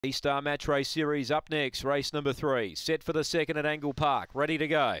E-Star Match Race Series up next, race number 3. Set for the second at Angle-Park, ready to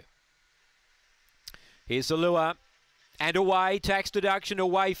go. Here's the lure. And away, tax deduction,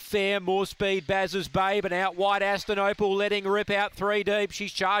 away fair, more speed, Baz's Babe, and out wide Aston Opal letting rip out 3 deep.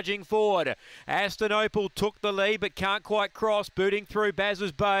 She's charging forward. Aston Opal took the lead but can't quite cross, booting through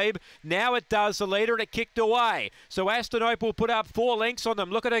Baz's Babe. Now it does, the leader, and it kicked away. So Aston Opal put up 4 lengths on them.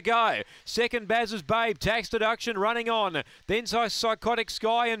 Look at her go. Second, Baz's Babe, tax deduction running on. Then Psychotic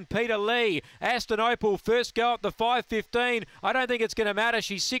Sky and Peter Lee. Aston Opal first go at the 5:15. I don't think it's going to matter.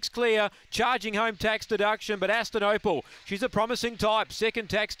 She's 6 clear, charging home tax deduction, but Aston Opal, she's a promising type. Second,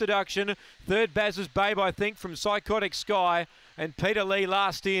 tax deduction. Third, Baz's Babe, I think, from Psychotic Sky. And Peter Lee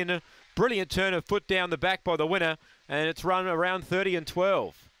last in. Brilliant turn of foot down the back by the winner. And it's run around 30 and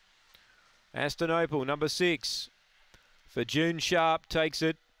 12. Aston Opal, number 6. For June Sharp, takes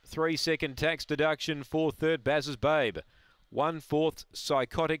it. 3-second tax deduction. 4th, third, Baz's Babe. 1/4,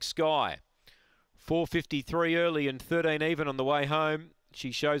 Psychotic Sky. 4:53 early and 13 even on the way home.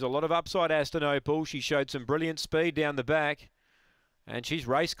 She shows a lot of upside, Aston Opal. She showed some brilliant speed down the back. And she's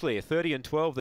race clear, 30 and 12.